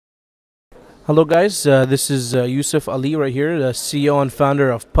Hello guys, this is Yusuf Ali right here, the CEO and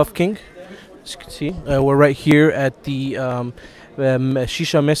founder of Puff King. As you can see, we're right here at the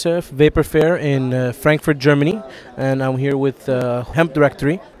Shisha-Messe VaporFair in Frankfurt, Germany, and I'm here with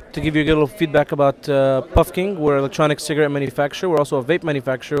Hemp-Directory. To give you a little feedback about Puff King, we're an electronic cigarette manufacturer. We're also a vape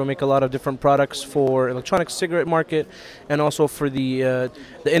manufacturer. We make a lot of different products for electronic cigarette market and also for the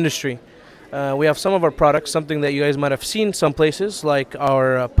industry. We have some of our products, something that you guys might have seen some places, like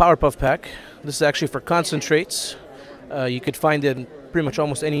our Power Puff Pack. This is actually for concentrates. You could find it in pretty much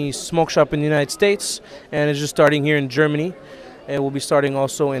almost any smoke shop in the United States, and it's just starting here in Germany. And we'll be starting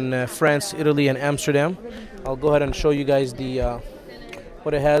also in France, Italy, and Amsterdam. I'll go ahead and show you guys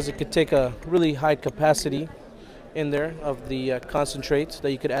what it has. It could take a really high capacity in there of the concentrate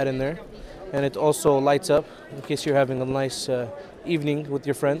that you could add in there. And it also lights up in case you're having a nice evening with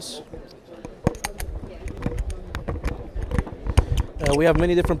your friends. We have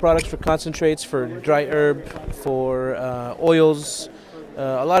many different products for concentrates, for dry herb, for oils,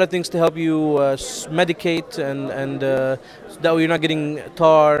 a lot of things to help you medicate and that way you're not getting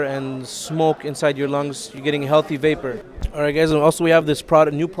tar and smoke inside your lungs. You're getting a healthy vapor. All right, guys. And also we have this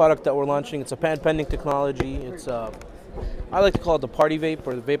new product that we're launching. It's a patent pending technology. It's I like to call it the party vape,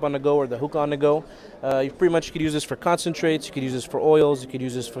 or the vape on the go, or the hookah on the go. You pretty much could use this for concentrates, you could use this for oils, you could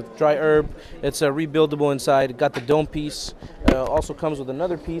use this for dry herb. It's rebuildable inside. It got the dome piece. Also comes with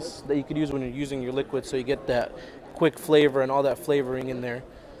another piece that you could use when you're using your liquid, so you get that quick flavor and all that flavoring in there.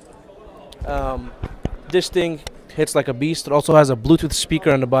 This thing hits like a beast. It also has a Bluetooth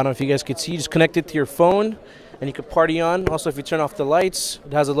speaker on the bottom. If you guys could see, just connect it to your phone and you could party on. Also, if you turn off the lights,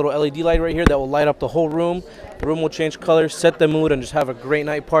 it has a little LED light right here that will light up the whole room. The room will change colors, set the mood, and just have a great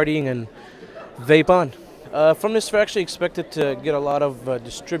night partying and vape on. From this fair, I actually expected to get a lot of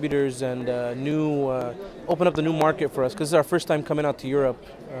distributors and open up the new market for us, because this is our first time coming out to Europe.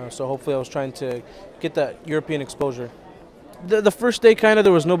 So hopefully I was trying to get that European exposure. The first day,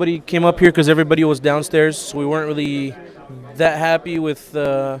 there was nobody came up here because everybody was downstairs. So we weren't really that happy with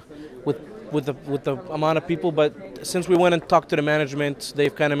the amount of people, but since we went and talked to the management,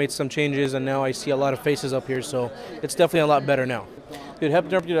 they've kind of made some changes, and now I see a lot of faces up here, so it's definitely a lot better now. Dude,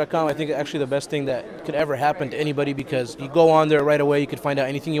 Hemp-Directory.com, I think actually the best thing that could ever happen to anybody, because you go on there right away, you could find out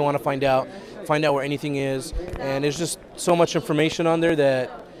anything you want to find out where anything is, and there's just so much information on there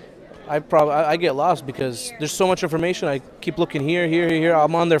that I get lost because there's so much information. I keep looking here.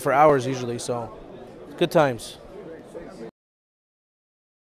 I'm on there for hours usually, so good times.